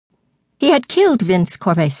He had killed Vince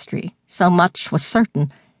Corvestri, so much was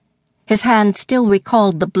certain. His hand still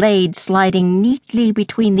recalled the blade sliding neatly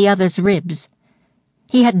between the other's ribs.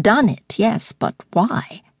 He had done it, yes, but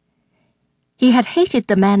why? He had hated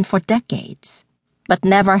the man for decades, but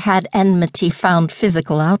never had enmity found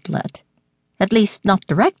physical outlet, at least not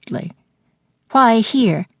directly. Why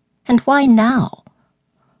here, and why now?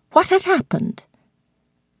 What had happened?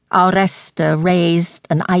 Auresta raised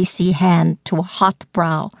an icy hand to a hot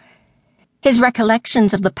brow. His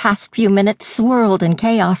recollections of the past few minutes swirled in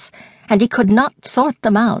chaos, and he could not sort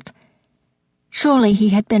them out. Surely he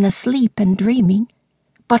had been asleep and dreaming.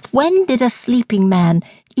 But when did a sleeping man,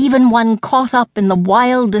 even one caught up in the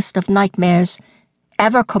wildest of nightmares,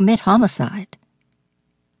 ever commit homicide?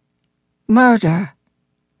 Murder.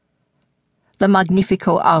 The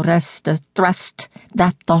Magnifico Auresta thrust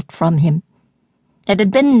that thought from him. It had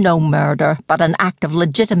been no murder, but an act of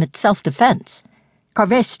legitimate self-defense.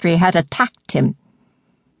 Corvestri had attacked him.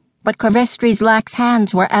 But Corvestri's lax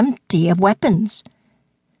hands were empty of weapons.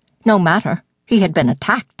 No matter, he had been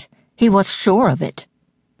attacked. He was sure of it.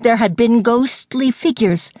 There had been ghostly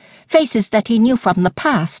figures, faces that he knew from the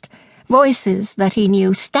past, voices that he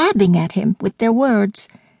knew stabbing at him with their words.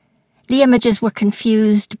 The images were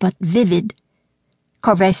confused but vivid.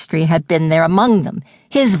 Corvestri had been there among them,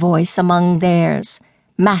 his voice among theirs,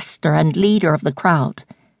 master and leader of the crowd.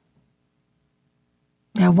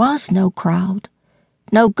 There was no crowd,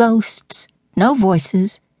 no ghosts, no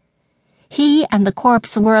voices. He and the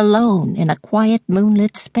corpse were alone in a quiet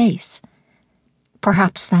moonlit space.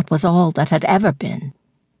 Perhaps that was all that had ever been.